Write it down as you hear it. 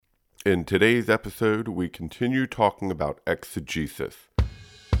In today's episode, we continue talking about exegesis.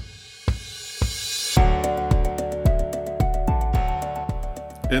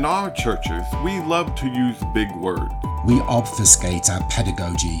 In our churches, we love to use big words. We obfuscate our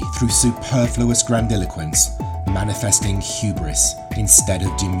pedagogy through superfluous grandiloquence, manifesting hubris instead of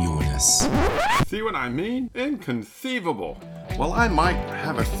demureness. See what I mean? Inconceivable. While I might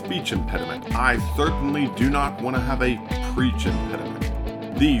have a speech impediment, I certainly do not want to have a preach impediment.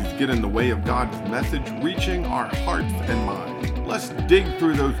 These get in the way of God's message reaching our hearts and minds. Let's dig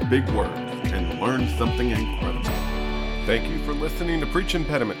through those big words and learn something incredible. Thank you for listening to Preach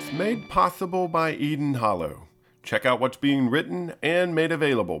Impediments, made possible by Eden Hollow. Check out what's being written and made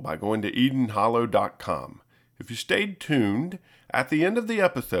available by going to EdenHollow.com. If you stayed tuned, at the end of the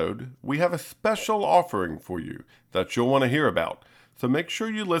episode, we have a special offering for you that you'll want to hear about. So make sure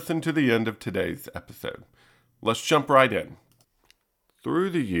you listen to the end of today's episode. Let's jump right in.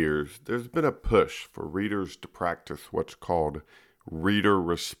 Through the years, there's been a push for readers to practice what's called reader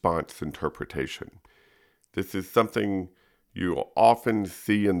response interpretation. This is something you often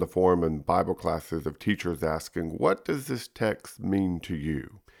see in the form in Bible classes of teachers asking, what does this text mean to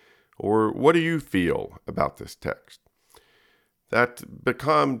you? Or what do you feel about this text? That's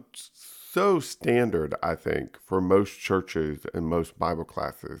become so standard, I think, for most churches and most Bible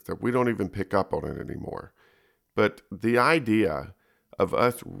classes that we don't even pick up on it anymore. But the idea of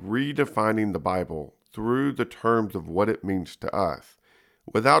us redefining the Bible through the terms of what it means to us,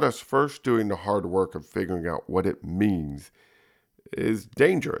 without us first doing the hard work of figuring out what it means, is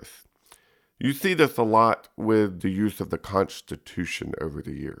dangerous. You see this a lot with the use of the Constitution over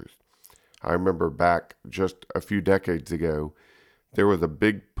the years. I remember back just a few decades ago, there was a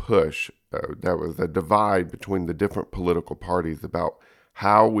big push, that was a divide between the different political parties about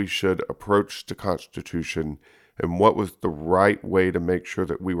how we should approach the Constitution and what was the right way to make sure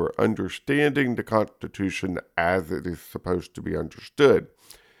that we were understanding the Constitution as it is supposed to be understood.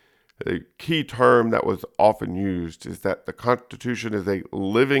 A key term that was often used is that the Constitution is a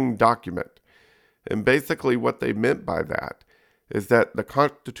living document. And basically what they meant by that is that the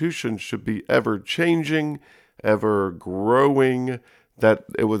Constitution should be ever changing, ever growing, that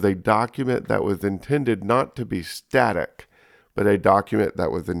it was a document that was intended not to be static, but a document that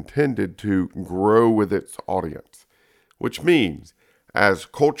was intended to grow with its audience. Which means, as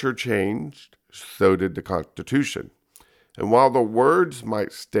culture changed, so did the Constitution. And while the words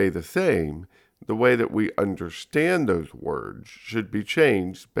might stay the same, the way that we understand those words should be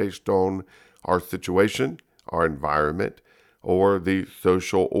changed based on our situation, our environment, or the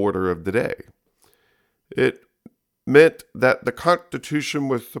social order of the day. It meant that the Constitution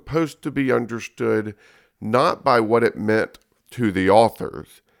was supposed to be understood not by what it meant to the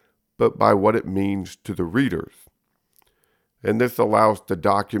authors, but by what it means to the readers. And this allows the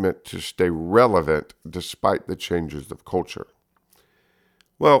document to stay relevant despite the changes of culture.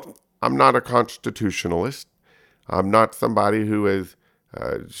 Well, I'm not a constitutionalist. I'm not somebody who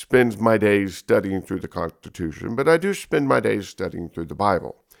spends my days studying through the Constitution, but I do spend my days studying through the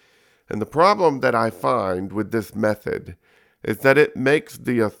Bible. And the problem that I find with this method is that it makes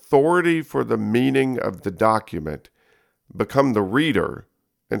the authority for the meaning of the document become the reader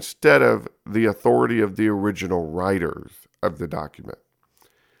instead of the authority of the original writers of the document.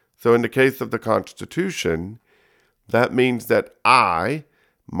 So in the case of the Constitution, that means that I,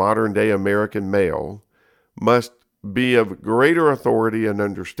 modern-day American male, must be of greater authority and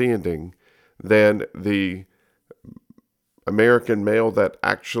understanding than the American male that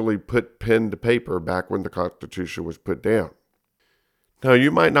actually put pen to paper back when the Constitution was put down. Now,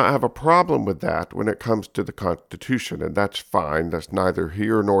 you might not have a problem with that when it comes to the Constitution, and that's fine. That's neither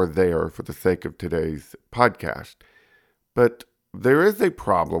here nor there for the sake of today's podcast. But there is a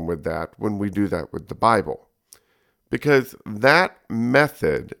problem with that when we do that with the Bible, because that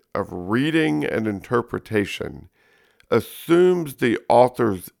method of reading and interpretation assumes the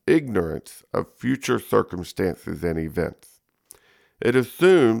author's ignorance of future circumstances and events. It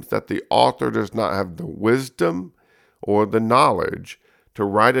assumes that the author does not have the wisdom or the knowledge to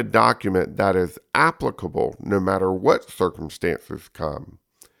write a document that is applicable no matter what circumstances come.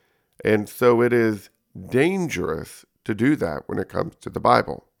 And so it is dangerous to do that when it comes to the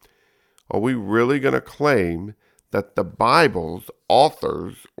Bible. Are we really going to claim that the Bible's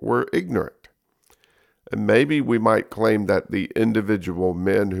authors were ignorant? And maybe we might claim that the individual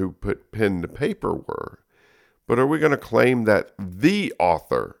men who put pen to paper were, but are we going to claim that the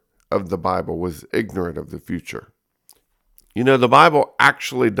author of the Bible was ignorant of the future? You know, the Bible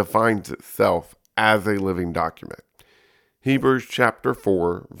actually defines itself as a living document. Hebrews chapter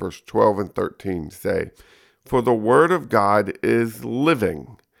 4, verse 12 and 13 say, "For the word of God is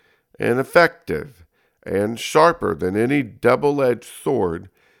living and effective and sharper than any double-edged sword,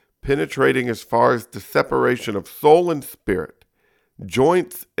 penetrating as far as the separation of soul and spirit,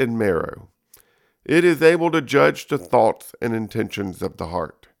 joints and marrow. It is able to judge the thoughts and intentions of the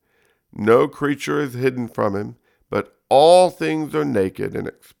heart. No creature is hidden from him, but all things are naked and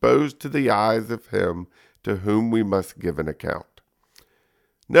exposed to the eyes of him to whom we must give an account.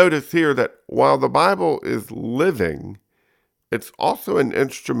 Notice here that while the Bible is living, it's also an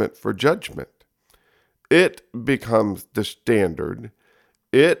instrument for judgment. It becomes the standard.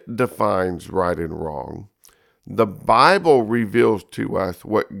 It defines right and wrong. The Bible reveals to us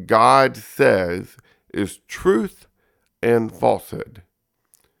what God says is truth and falsehood.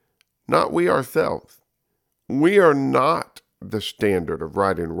 Not we ourselves. We are not the standard of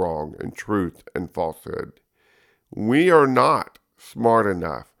right and wrong and truth and falsehood. We are not smart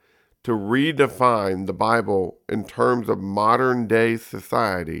enough to redefine the Bible in terms of modern day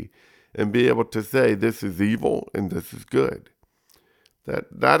society and be able to say this is evil and this is good.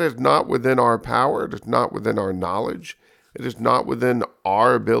 That is not within our power. It is not within our knowledge. It is not within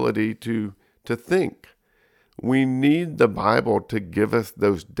our ability to think. We need the Bible to give us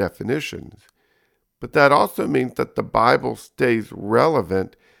those definitions. But that also means that the Bible stays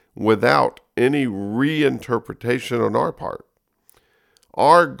relevant without any reinterpretation on our part.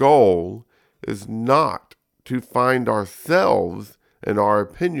 Our goal is not to find ourselves and our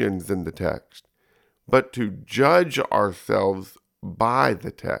opinions in the text, but to judge ourselves by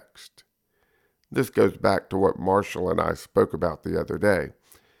the text. This goes back to what Marshall and I spoke about the other day.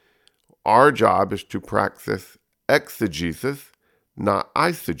 Our job is to practice exegesis, not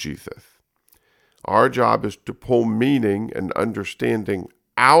eisegesis. Our job is to pull meaning and understanding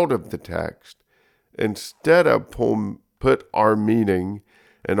out of the text instead of put our meaning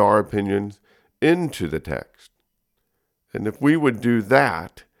and our opinions into the text. And if we would do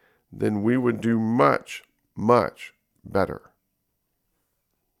that, then we would do much, much better.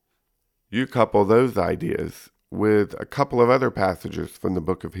 You couple those ideas with a couple of other passages from the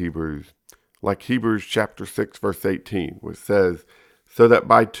book of Hebrews, like Hebrews chapter 6, verse 18, which says, "So that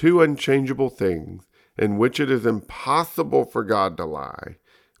by two unchangeable things, in which it is impossible for God to lie,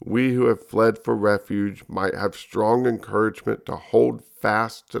 we who have fled for refuge might have strong encouragement to hold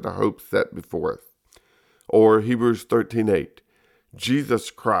fast to the hope set before us." Or Hebrews 13:8,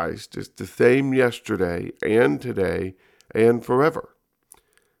 "Jesus Christ is the same yesterday and today and forever."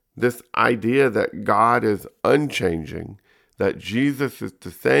 This idea that God is unchanging, that Jesus is the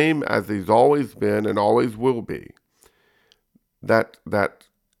same as he's always been and always will be, that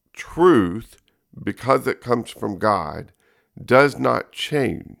truth, because it comes from God, does not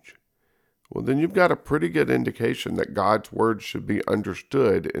change, well, then you've got a pretty good indication that God's word should be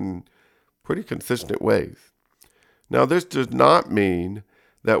understood in pretty consistent ways. Now, this does not mean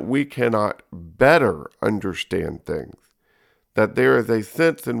that we cannot better understand things, that there is a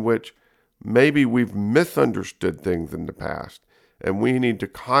sense in which maybe we've misunderstood things in the past, and we need to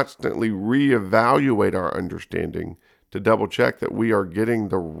constantly reevaluate our understanding to double check that we are getting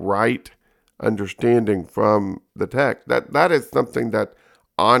the right understanding from the text. That is something that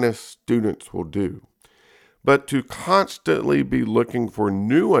honest students will do. But to constantly be looking for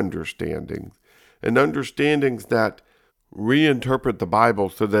new understandings and understandings that reinterpret the Bible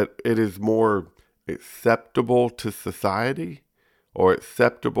so that it is more acceptable to society or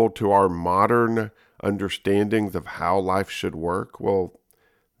acceptable to our modern understandings of how life should work, well,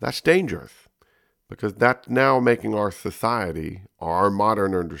 that's dangerous, because that's now making our society, or our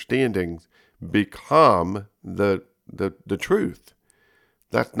modern understandings, become the truth.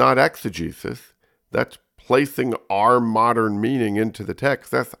 That's not exegesis. That's placing our modern meaning into the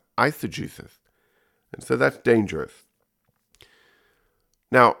text. That's eisegesis. And so that's dangerous.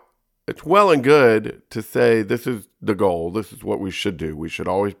 Now, it's well and good to say this is the goal. This is what we should do. We should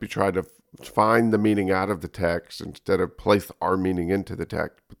always be trying to find the meaning out of the text instead of place our meaning into the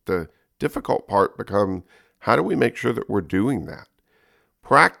text. But the difficult part becomes, how do we make sure that we're doing that?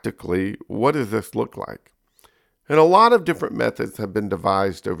 Practically, what does this look like? And a lot of different methods have been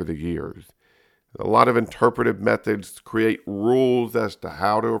devised over the years. A lot of interpretive methods create rules as to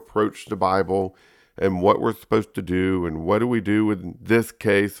how to approach the Bible and what we're supposed to do, and what do we do in this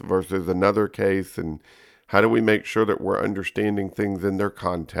case versus another case, and how do we make sure that we're understanding things in their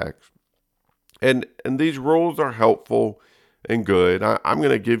context. And these rules are helpful and good. I'm going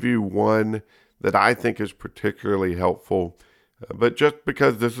to give you one that I think is particularly helpful, but just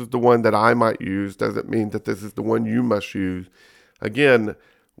because this is the one that I might use doesn't mean that this is the one you must use. Again,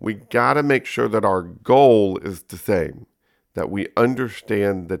 we got to make sure that our goal is the same, that we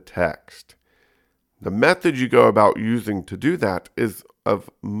understand the text. The method you go about using to do that is of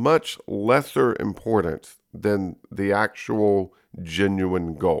much lesser importance than the actual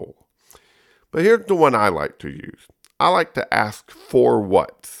genuine goal. But here's the one I like to use. I like to ask for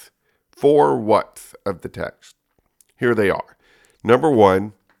what's of the text. Here they are. Number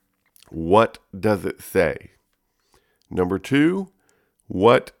 1, what does it say? Number 2,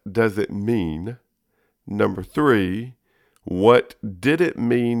 what does it mean? Number 3, what did it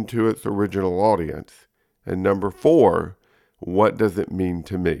mean to its original audience? And number 4, what does it mean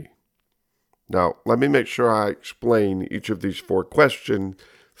to me? Now, let me make sure I explain each of these 4 questions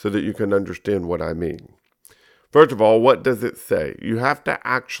so that you can understand what I mean. First of all, what does it say? You have to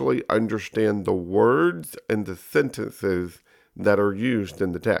actually understand the words and the sentences that are used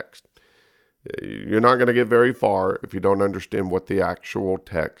in the text. You're not going to get very far if you don't understand what the actual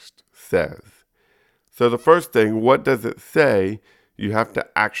text says. So the first thing, what does it say? You have to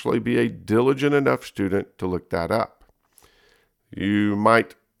actually be a diligent enough student to look that up. You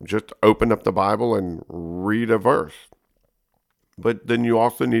might just open up the Bible and read a verse. But then you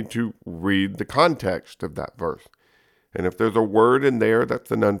also need to read the context of that verse. And if there's a word in there that's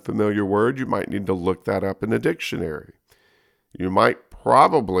an unfamiliar word, you might need to look that up in a dictionary. You might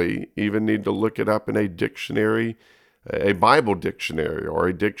probably even need to look it up in a dictionary, a Bible dictionary, or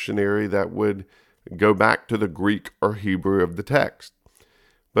a dictionary that would go back to the Greek or Hebrew of the text.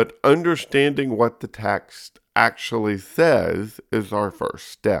 But understanding what the text actually says is our first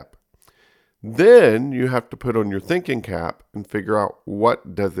step. Then you have to put on your thinking cap and figure out,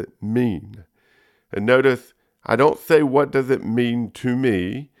 what does it mean? And notice, I don't say what does it mean to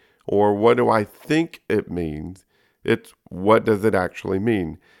me or what do I think it means. It's what does it actually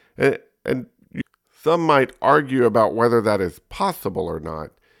mean? And some might argue about whether that is possible or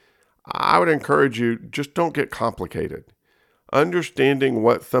not. I would encourage you, just don't get complicated. Understanding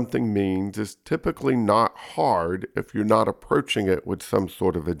what something means is typically not hard if you're not approaching it with some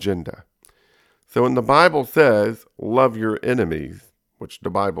sort of agenda. So when the Bible says, love your enemies, which the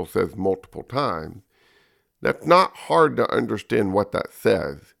Bible says multiple times, that's not hard to understand what that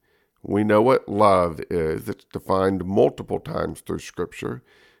says. We know what love is. It's defined multiple times through Scripture.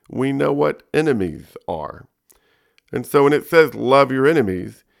 We know what enemies are. And so when it says love your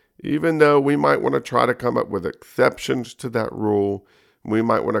enemies, even though we might want to try to come up with exceptions to that rule, we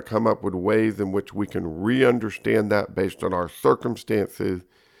might want to come up with ways in which we can re-understand that based on our circumstances.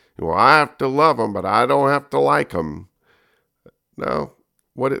 Well, I have to love them, but I don't have to like them. No,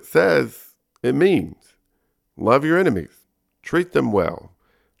 what it says, it means love your enemies, treat them well,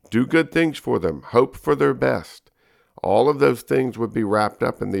 do good things for them, hope for their best. All of those things would be wrapped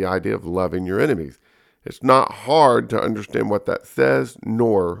up in the idea of loving your enemies. It's not hard to understand what that says,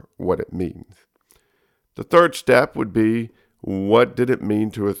 nor what it means. The third step would be, what did it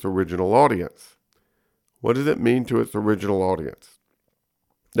mean to its original audience? What does it mean to its original audience?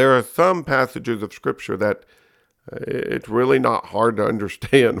 There are some passages of Scripture that it's really not hard to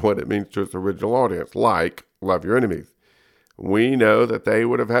understand what it means to its original audience, like love your enemies. We know that they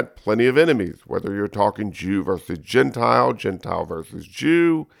would have had plenty of enemies, whether you're talking Jew versus Gentile, Gentile versus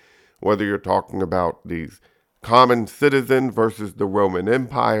Jew, whether you're talking about these common citizen versus the Roman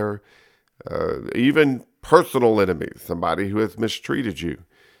Empire, even personal enemies, somebody who has mistreated you.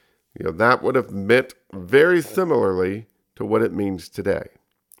 That would have meant very similarly to what it means today.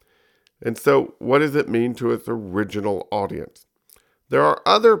 And so what does it mean to its original audience? There are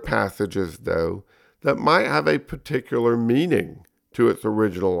other passages, though, that might have a particular meaning to its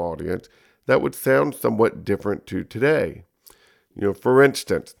original audience that would sound somewhat different to today. For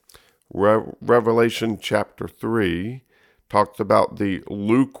instance, Revelation chapter 3 talks about the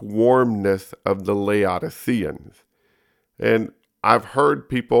lukewarmness of the Laodiceans. And I've heard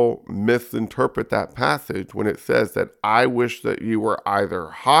people misinterpret that passage when it says that I wish that you were either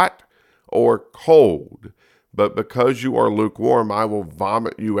hot or cold, but because you are lukewarm, I will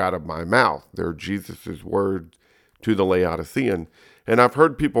vomit you out of my mouth. They're Jesus' words to the Laodicean. And I've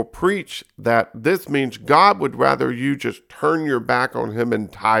heard people preach that this means God would rather you just turn your back on him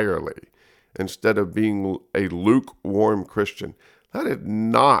entirely instead of being a lukewarm Christian. That is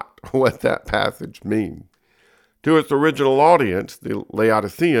not what that passage means. To its original audience, the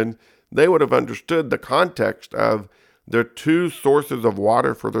Laodicean, they would have understood the context of their 2 sources of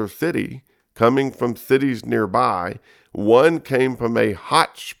water for their city coming from cities nearby. One came from a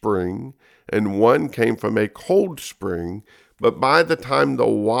hot spring and one came from a cold spring. But by the time the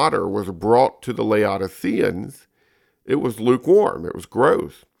water was brought to the Laodiceans, it was lukewarm. It was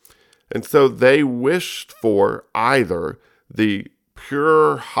gross. And so they wished for either the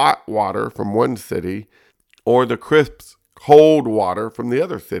pure hot water from one city or the crisp cold water from the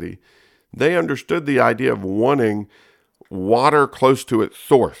other city. They understood the idea of wanting water close to its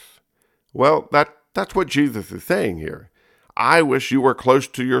source. Well, that's what Jesus is saying here. I wish you were close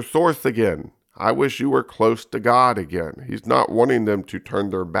to your source again. I wish you were close to God again. He's not wanting them to turn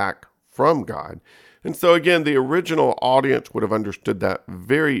their back from God. And so again, the original audience would have understood that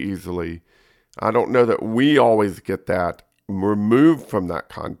very easily. I don't know that we always get that removed from that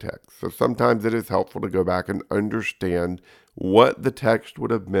context. So sometimes it is helpful to go back and understand what the text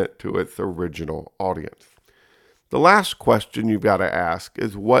would have meant to its original audience. The last question you've got to ask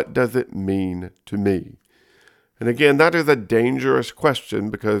is, what does it mean to me? And again, that is a dangerous question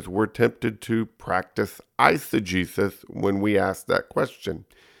because we're tempted to practice eisegesis when we ask that question.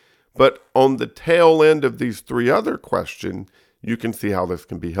 But on the tail end of these three other questions, you can see how this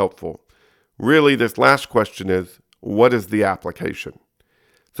can be helpful. Really, this last question is, what is the application?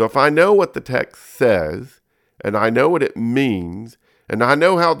 So if I know what the text says, and I know what it means, and I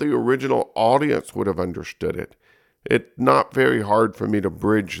know how the original audience would have understood it, it's not very hard for me to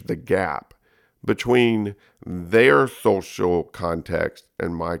bridge the gap between their social context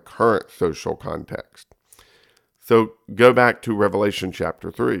and my current social context. So go back to Revelation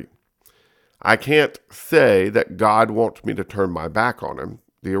chapter 3. I can't say that God wants me to turn my back on him.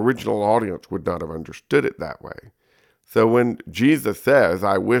 The original audience would not have understood it that way. So when Jesus says,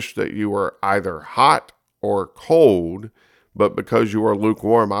 I wish that you were either hot or cold, but because you are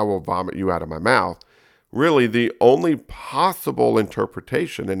lukewarm, I will vomit you out of my mouth. Really, the only possible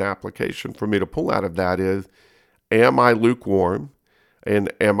interpretation and application for me to pull out of that is, am I lukewarm?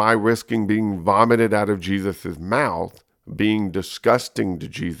 And am I risking being vomited out of Jesus' mouth, being disgusting to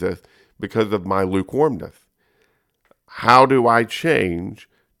Jesus because of my lukewarmness? How do I change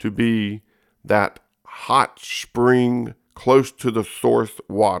to be that hot spring close to the source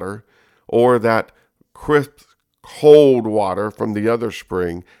water, or that crisp, cold water from the other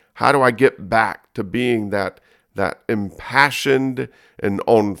spring? How do I get back to being that impassioned and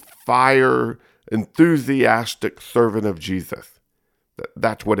on fire, enthusiastic servant of Jesus?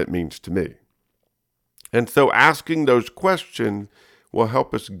 That's what it means to me. And so asking those questions will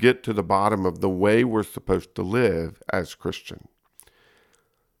help us get to the bottom of the way we're supposed to live as Christians.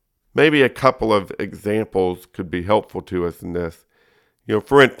 Maybe a couple of examples could be helpful to us in this.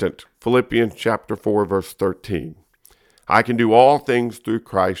 For instance, Philippians chapter 4, verse 13. I can do all things through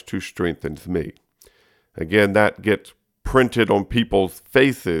Christ who strengthens me. Again, that gets printed on people's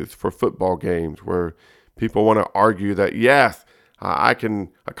faces for football games where people want to argue that, yes, I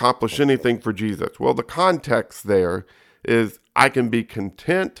can accomplish anything for Jesus. Well, the context there is I can be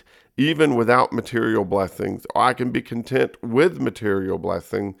content even without material blessings, or I can be content with material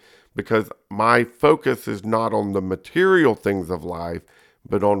blessing because my focus is not on the material things of life,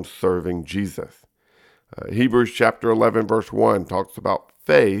 but on serving Jesus. Hebrews chapter 11, verse 1 talks about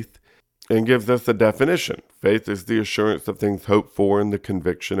faith and gives us a definition. Faith is the assurance of things hoped for and the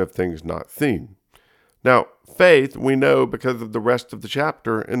conviction of things not seen. Now, faith, we know because of the rest of the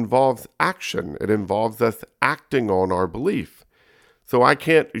chapter, involves action. It involves us acting on our belief. So I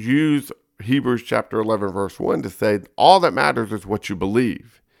can't use Hebrews chapter 11, verse 1 to say all that matters is what you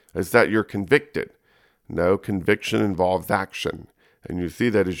believe, is that you're convicted. No, conviction involves action. And you see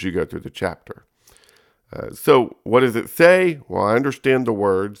that as you go through the chapter. So what does it say? Well, I understand the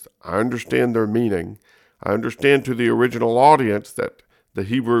words. I understand their meaning. I understand to the original audience that the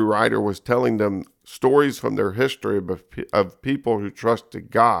Hebrew writer was telling them stories from their history of people who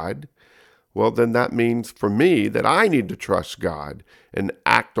trusted God. Well, then that means for me that I need to trust God and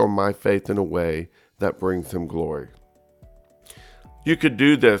act on my faith in a way that brings him glory. You could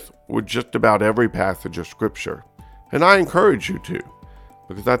do this with just about every passage of Scripture, and I encourage you to,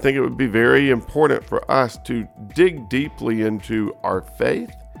 because I think it would be very important for us to dig deeply into our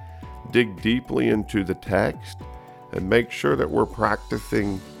faith, dig deeply into the text, and make sure that we're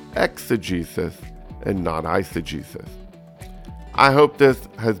practicing exegesis and not eisegesis. I hope this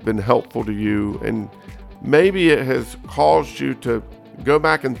has been helpful to you, and maybe it has caused you to go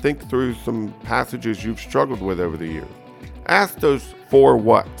back and think through some passages you've struggled with over the years. Ask those 4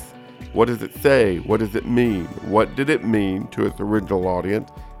 whats. What does it say? What does it mean? What did it mean to its original audience?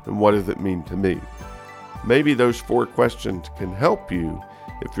 And what does it mean to me? Maybe those 4 questions can help you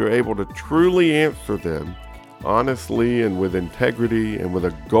if you're able to truly answer them honestly and with integrity and with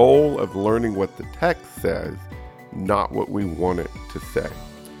a goal of learning what the text says, not what we want it to say.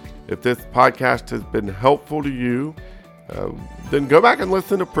 If this podcast has been helpful to you, then go back and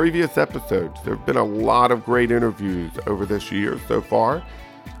listen to previous episodes. There have been a lot of great interviews over this year so far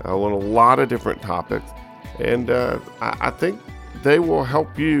on a lot of different topics, and I think they will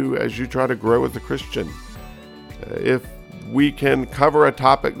help you as you try to grow as a Christian. If we can cover a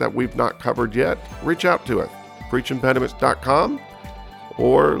topic that we've not covered yet, reach out to us. preachimpediments.com,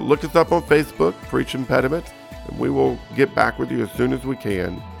 or look us up on Facebook, Preach Impediments, and we will get back with you as soon as we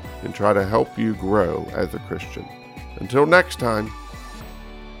can and try to help you grow as a Christian. Until next time.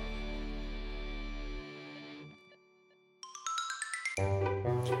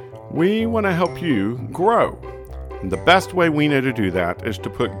 We want to help you grow. And the best way we know to do that is to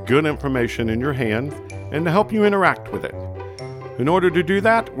put good information in your hands and to help you interact with it. In order to do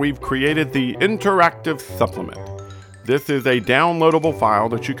that, we've created the Interactive Supplement. This is a downloadable file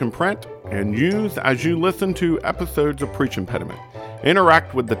that you can print and use as you listen to episodes of Preach Impediment.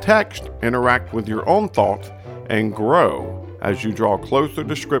 Interact with the text, interact with your own thoughts, and grow as you draw closer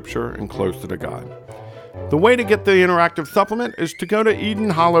to Scripture and closer to God. The way to get the interactive supplement is to go to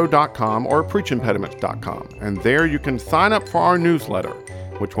EdenHollow.com or PreachImpediments.com, and there you can sign up for our newsletter,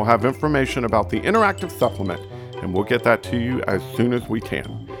 which will have information about the interactive supplement, and we'll get that to you as soon as we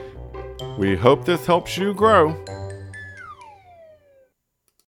can. We hope this helps you grow.